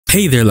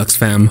Hey there Lux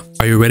fam,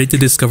 are you ready to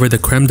discover the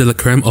creme de la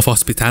creme of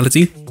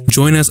hospitality?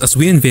 Join us as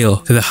we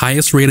unveil the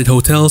highest rated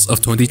hotels of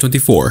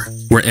 2024,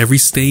 where every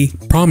stay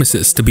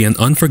promises to be an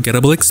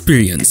unforgettable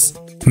experience.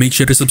 Make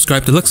sure to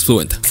subscribe to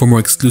Luxefluent for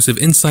more exclusive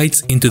insights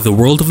into the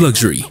world of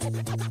luxury.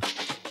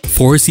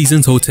 Four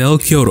Seasons Hotel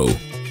Kyoto.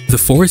 The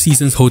Four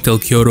Seasons Hotel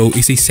Kyoto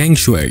is a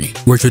sanctuary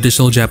where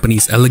traditional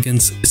Japanese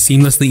elegance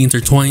seamlessly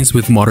intertwines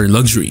with modern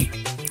luxury.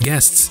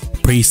 Guests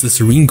praise the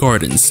serene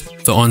gardens,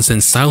 the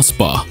onsen-style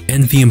spa,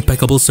 and the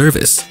impeccable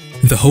service.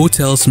 The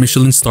hotel's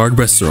Michelin-starred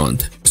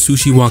restaurant,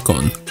 Sushi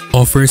Wakon,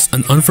 offers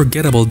an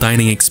unforgettable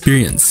dining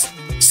experience.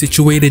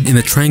 Situated in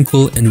the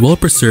tranquil and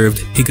well-preserved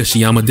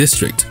Higashiyama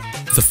district,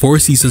 the Four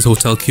Seasons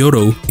Hotel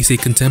Kyoto is a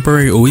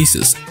contemporary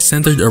oasis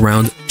centered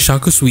around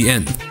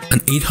Shakusui-en, an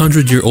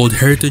 800-year-old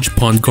heritage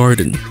pond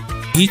garden.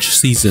 Each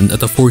season at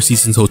the Four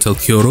Seasons Hotel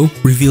Kyoto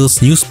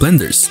reveals new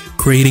splendors,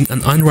 creating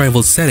an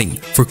unrivaled setting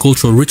for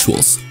cultural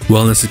rituals,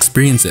 wellness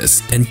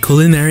experiences, and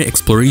culinary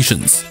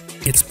explorations.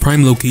 Its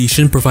prime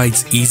location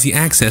provides easy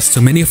access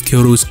to many of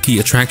Kyoto's key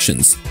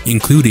attractions,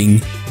 including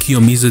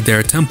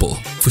Kiyomizu-dera Temple,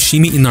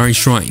 Fushimi Inari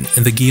Shrine,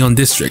 and the Gion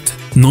District,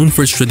 known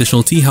for its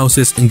traditional tea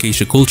houses and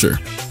geisha culture.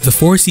 The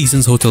Four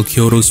Seasons Hotel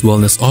Kyoto's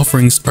wellness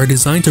offerings are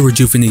designed to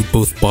rejuvenate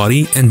both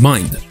body and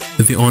mind.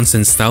 The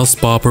onsen-style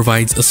spa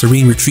provides a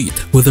serene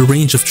retreat with a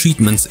range of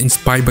treatments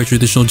inspired by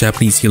traditional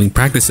Japanese healing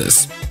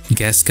practices.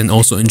 Guests can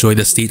also enjoy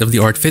the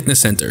state-of-the-art fitness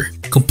center,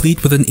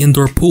 complete with an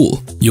indoor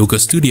pool, yoga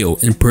studio,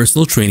 and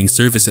personal training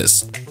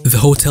services. The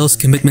hotel's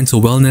commitment to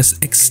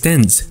wellness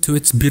extends to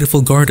its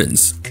beautiful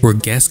gardens, where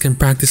guests can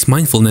practice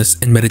mindfulness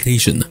and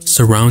meditation,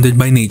 surrounded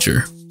by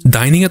nature.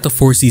 Dining at the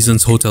Four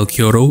Seasons Hotel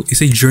Kyoto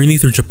is a journey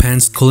through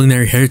Japan's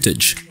culinary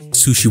heritage.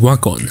 Sushi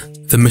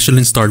Wakon, the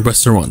Michelin-starred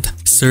restaurant,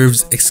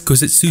 serves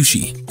exquisite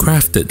sushi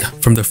crafted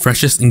from the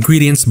freshest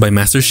ingredients by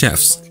master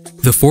chefs.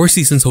 The Four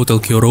Seasons Hotel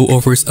Kyoto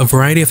offers a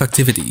variety of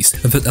activities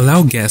that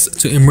allow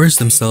guests to immerse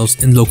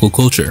themselves in local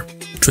culture.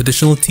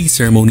 Traditional tea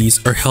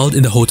ceremonies are held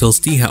in the hotel's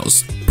tea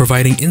house,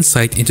 providing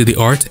insight into the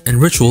art and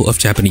ritual of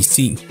Japanese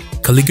tea.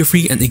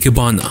 Calligraphy and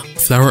ikebana,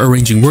 flower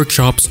arranging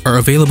workshops, are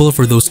available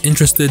for those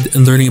interested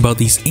in learning about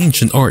these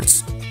ancient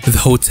arts. The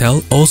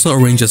hotel also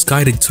arranges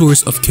guided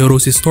tours of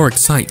Kyoto's historic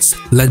sites,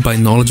 led by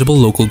knowledgeable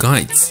local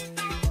guides.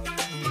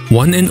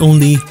 One and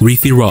only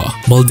Rithira,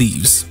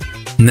 Maldives.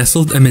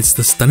 Nestled amidst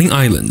the stunning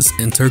islands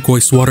and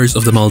turquoise waters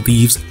of the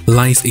Maldives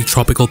lies a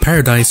tropical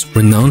paradise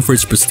renowned for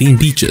its pristine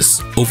beaches,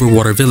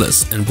 overwater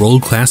villas, and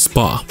world-class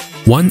spa.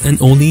 One and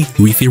only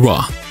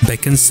Rithira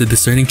beckons to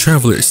discerning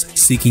travelers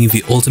seeking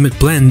the ultimate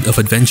blend of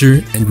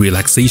adventure and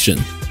relaxation.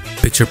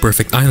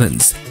 Picture-perfect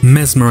islands,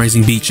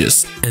 mesmerizing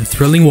beaches, and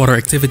thrilling water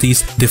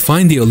activities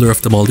define the allure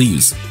of the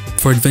Maldives.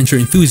 For adventure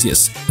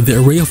enthusiasts,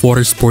 the array of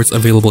water sports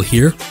available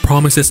here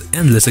promises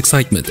endless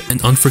excitement and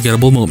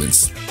unforgettable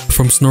moments.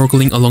 From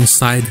snorkeling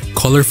alongside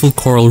colorful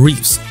coral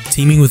reefs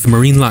teeming with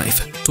marine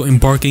life to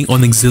embarking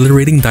on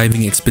exhilarating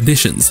diving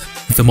expeditions,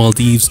 the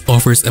Maldives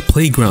offers a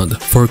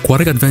playground for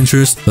aquatic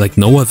adventures like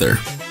no other.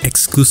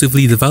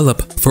 Exclusively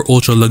developed for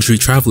ultra-luxury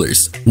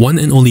travelers, One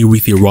and only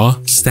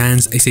Rithira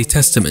stands as a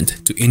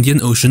testament to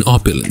Indian Ocean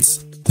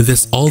opulence.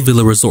 This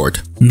all-villa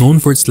resort, known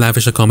for its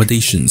lavish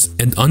accommodations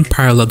and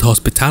unparalleled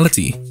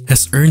hospitality,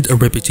 has earned a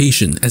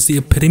reputation as the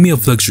epitome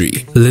of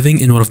luxury, living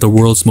in one of the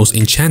world's most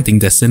enchanting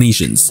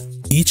destinations.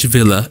 Each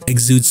villa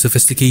exudes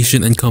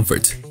sophistication and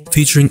comfort,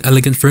 featuring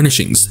elegant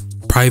furnishings,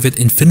 private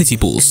infinity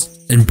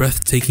pools, and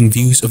breathtaking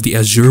views of the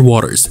azure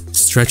waters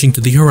stretching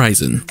to the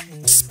horizon.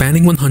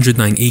 Spanning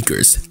 109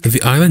 acres,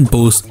 the island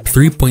boasts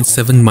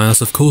 3.7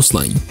 miles of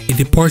coastline, a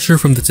departure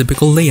from the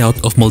typical layout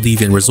of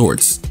Maldivian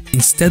resorts.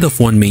 Instead of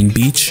one main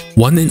beach,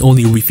 One and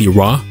only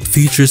Rithira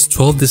features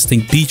 12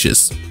 distinct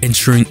beaches,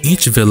 ensuring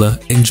each villa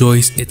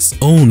enjoys its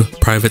own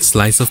private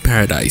slice of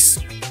paradise.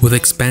 With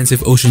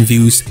expansive ocean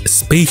views,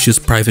 spacious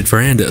private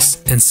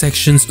verandas, and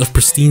sections of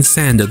pristine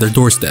sand at their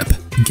doorstep,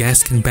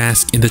 guests can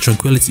bask in the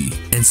tranquility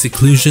and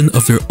seclusion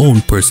of their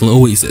own personal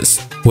oasis.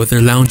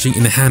 Whether lounging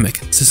in a hammock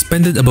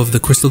suspended above the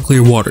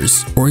crystal-clear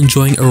waters or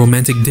enjoying a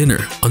romantic dinner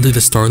under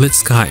the starlit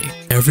sky,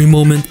 every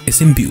moment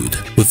is imbued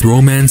with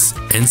romance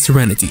and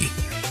serenity.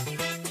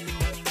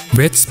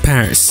 Ritz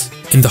Paris.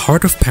 In the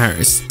heart of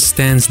Paris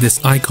stands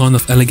this icon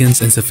of elegance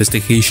and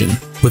sophistication,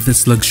 with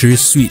its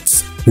luxurious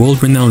suites,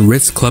 world-renowned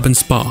Ritz Club and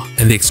Spa,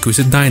 and the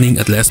exquisite dining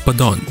at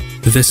l'Espadon.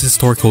 This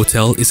historic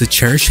hotel is a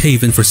cherished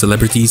haven for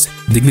celebrities,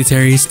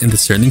 dignitaries, and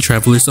discerning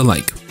travelers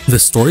alike. The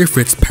story of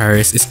Ritz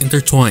Paris is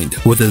intertwined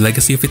with the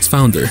legacy of its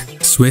founder,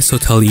 Swiss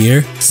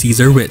hotelier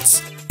Cesar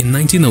Ritz. In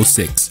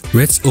 1906,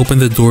 Ritz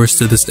opened the doors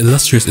to this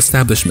illustrious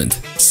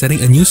establishment, setting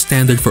a new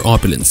standard for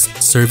opulence,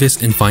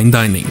 service, and fine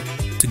dining.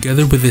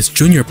 Together with his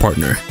junior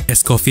partner,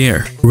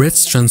 Escoffier,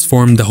 Ritz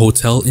transformed the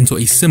hotel into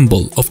a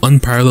symbol of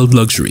unparalleled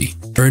luxury,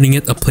 earning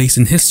it a place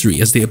in history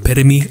as the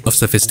epitome of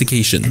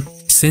sophistication.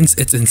 Since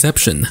its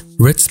inception,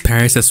 Ritz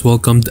Paris has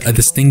welcomed a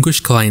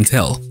distinguished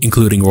clientele,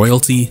 including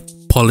royalty,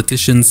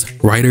 politicians,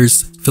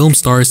 writers, film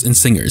stars, and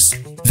singers.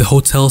 The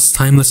hotel's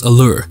timeless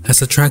allure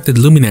has attracted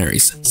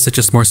luminaries such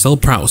as Marcel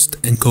Proust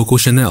and Coco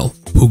Chanel,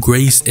 who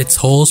grace its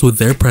halls with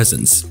their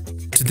presence.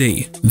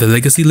 Today, the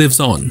legacy lives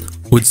on,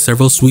 with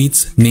several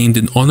suites named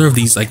in honor of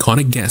these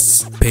iconic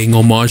guests, paying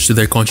homage to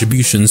their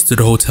contributions to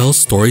the hotel's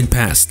storied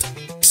past.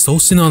 So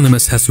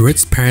synonymous has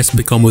Ritz Paris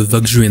become with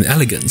luxury and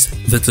elegance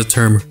that the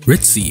term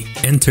ritzy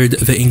entered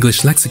the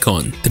English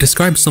lexicon to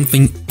describe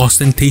something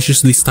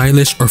ostentatiously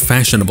stylish or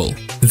fashionable.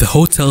 The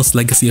hotel's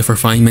legacy of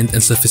refinement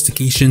and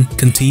sophistication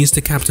continues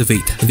to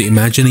captivate the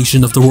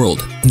imagination of the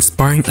world,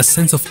 inspiring a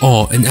sense of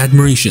awe and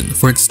admiration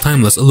for its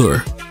timeless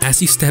allure.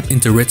 As you step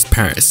into Ritz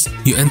Paris,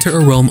 you enter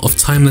a realm of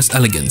timeless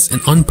elegance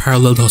and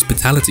unparalleled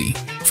hospitality.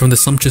 From the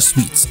sumptuous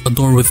suites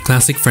adorned with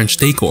classic French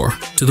decor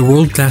to the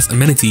world-class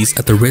amenities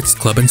at the Ritz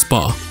Club and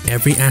Spa,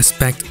 every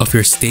aspect of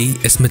your stay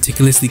is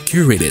meticulously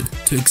curated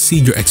to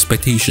exceed your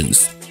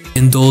expectations.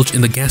 Indulge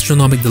in the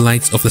gastronomic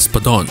delights of the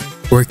Spadon,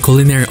 where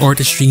culinary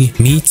artistry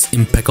meets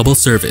impeccable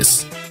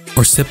service.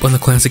 Or sip on a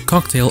classic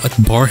cocktail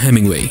at Bar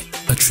Hemingway,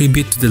 a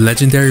tribute to the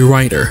legendary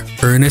writer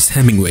Ernest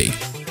Hemingway.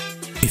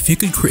 If you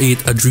could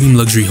create a dream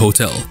luxury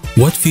hotel,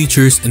 what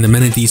features and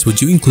amenities would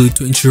you include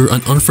to ensure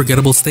an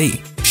unforgettable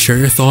stay? Share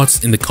your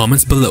thoughts in the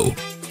comments below.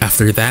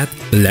 After that,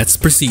 let's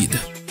proceed.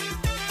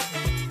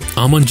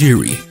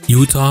 Amanjiri,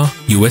 Utah,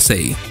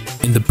 USA.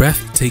 In the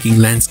breathtaking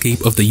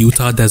landscape of the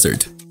Utah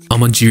desert,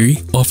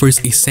 Amanjiri offers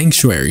a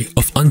sanctuary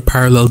of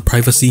unparalleled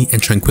privacy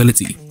and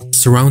tranquility.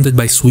 Surrounded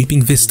by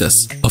sweeping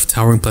vistas of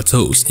towering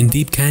plateaus and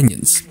deep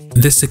canyons,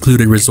 this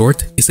secluded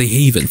resort is a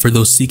haven for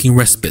those seeking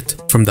respite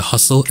from the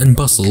hustle and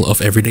bustle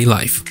of everyday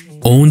life.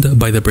 Owned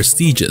by the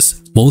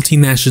prestigious,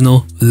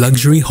 multinational,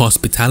 luxury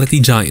hospitality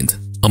giant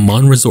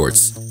Aman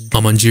Resorts,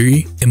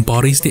 Amanjiri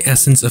embodies the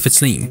essence of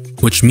its name,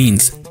 which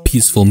means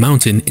peaceful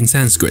mountain in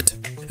Sanskrit.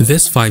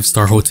 This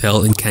 5-star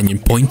hotel in Canyon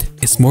Point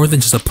is more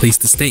than just a place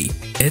to stay.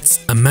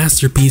 It's a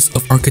masterpiece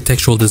of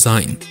architectural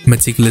design,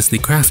 meticulously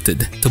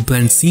crafted to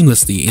blend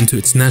seamlessly into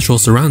its natural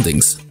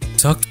surroundings.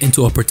 Tucked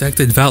into a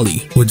protected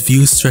valley with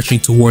views stretching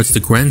towards the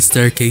Grand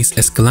Staircase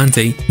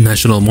Escalante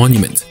National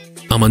Monument,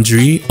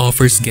 Amanjiri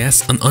offers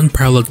guests an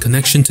unparalleled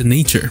connection to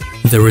nature.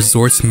 The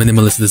resort's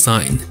minimalist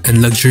design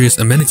and luxurious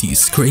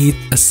amenities create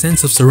a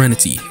sense of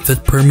serenity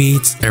that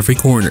permeates every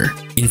corner,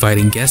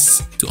 inviting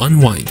guests to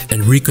unwind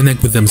and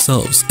reconnect with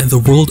themselves and the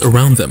world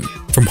around them.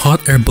 From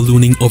hot air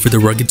ballooning over the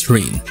rugged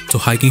terrain to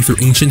hiking through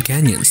ancient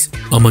canyons,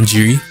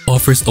 Amanjiri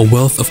offers a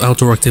wealth of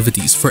outdoor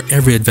activities for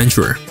every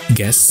adventurer.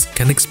 Guests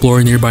can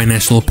explore nearby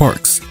national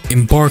parks,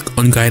 embark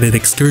on guided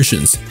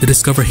excursions to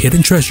discover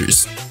hidden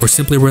treasures, or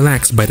simply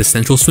relax by the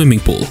central swimming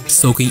pool,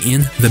 soaking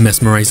in the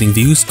mesmerizing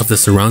views of the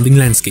surrounding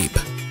landscape.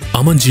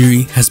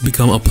 Amanjiri has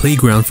become a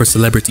playground for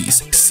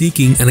celebrities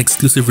seeking an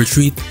exclusive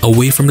retreat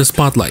away from the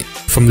spotlight.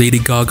 From Lady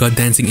Gaga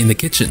dancing in the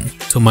kitchen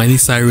to Miley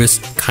Cyrus,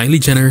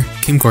 Kylie Jenner,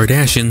 Kim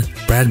Kardashian,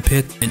 Brad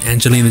Pitt, and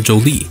Angelina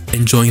Jolie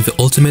enjoying the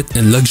ultimate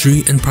in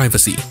luxury and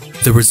privacy.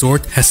 The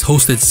resort has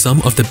hosted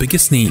some of the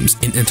biggest names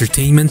in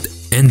entertainment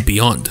and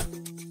beyond.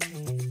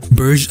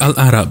 Burj Al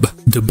Arab,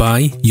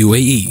 Dubai,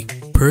 UAE.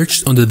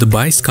 Perched on the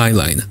Dubai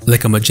skyline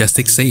like a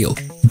majestic sail,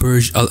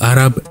 Burj Al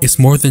Arab is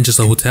more than just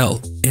a hotel.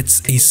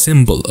 It's a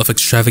symbol of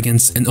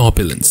extravagance and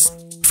opulence.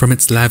 From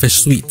its lavish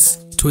suites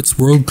to its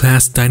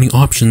world-class dining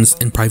options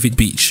and private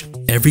beach,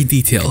 every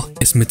detail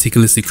is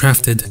meticulously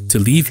crafted to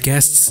leave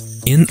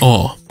guests in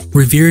awe.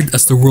 Revered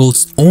as the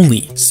world's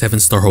only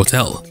 7-star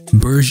hotel,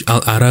 Burj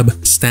Al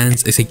Arab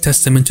stands as a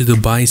testament to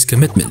Dubai's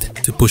commitment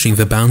to pushing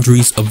the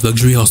boundaries of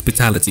luxury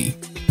hospitality.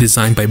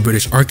 Designed by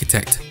British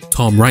architect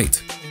Tom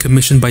Wright,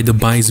 commissioned by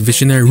Dubai's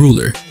visionary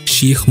ruler,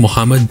 Sheikh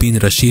Mohammed bin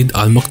Rashid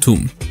Al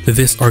Maktoum.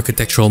 This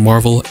architectural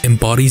marvel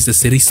embodies the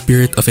city's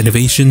spirit of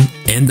innovation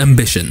and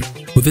ambition.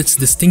 With its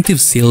distinctive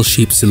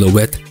sail-shaped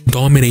silhouette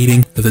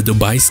dominating the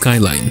Dubai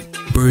skyline,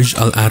 Burj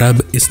Al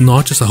Arab is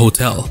not just a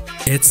hotel,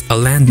 it's a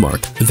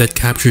landmark that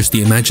captures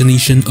the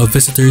imagination of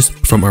visitors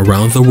from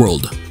around the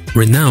world.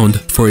 Renowned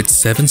for its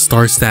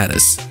 7-star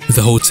status,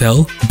 the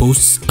hotel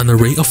boasts an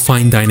array of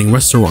fine dining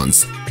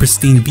restaurants,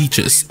 pristine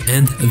beaches,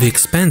 and the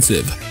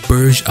expansive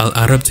Burj Al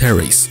Arab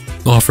Terrace,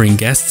 offering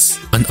guests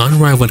an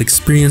unrivaled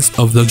experience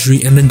of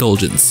luxury and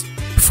indulgence.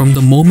 From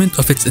the moment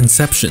of its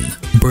inception,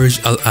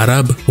 Burj Al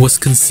Arab was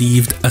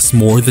conceived as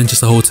more than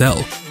just a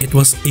hotel. It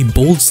was a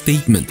bold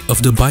statement of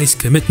Dubai's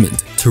commitment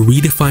to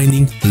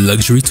redefining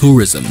luxury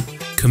tourism.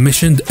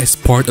 Commissioned as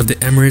part of the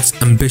Emirates'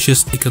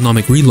 ambitious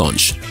economic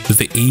relaunch,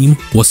 the aim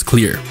was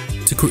clear: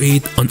 to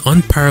create an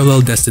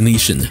unparalleled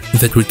destination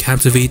that would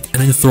captivate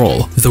and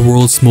enthrall the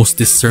world's most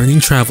discerning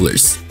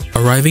travelers.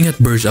 Arriving at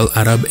Burj Al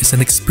Arab is an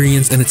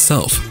experience in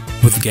itself,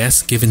 with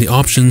guests given the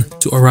option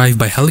to arrive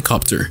by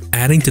helicopter,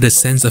 adding to the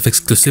sense of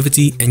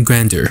exclusivity and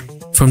grandeur.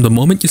 From the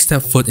moment you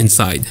step foot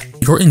inside,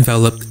 you're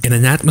enveloped in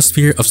an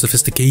atmosphere of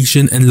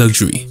sophistication and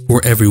luxury,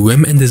 where every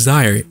whim and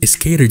desire is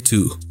catered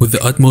to with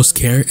the utmost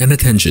care and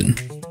attention.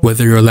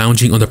 Whether you're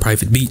lounging on the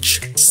private beach,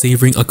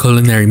 savoring a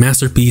culinary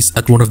masterpiece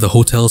at one of the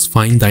hotel's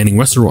fine dining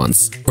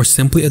restaurants, or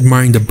simply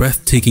admiring the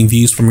breathtaking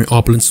views from your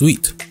opulent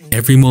suite,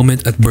 every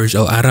moment at Burj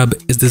Al Arab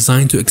is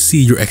designed to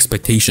exceed your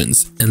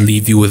expectations and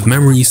leave you with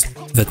memories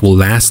that will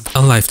last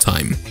a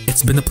lifetime.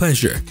 It's been a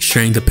pleasure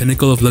sharing the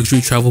pinnacle of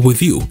luxury travel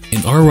with you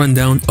in our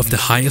rundown of the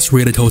highest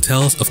rated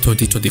hotels of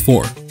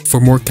 2024. For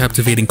more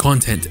captivating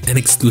content and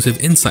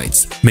exclusive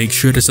insights, make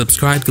sure to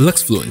subscribe to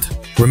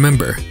Luxefluent.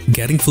 Remember,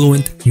 getting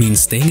fluent means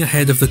staying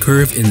ahead of the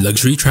curve in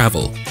luxury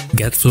travel.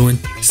 Get fluent,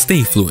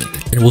 stay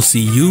fluent, and we'll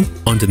see you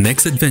on the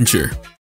next adventure.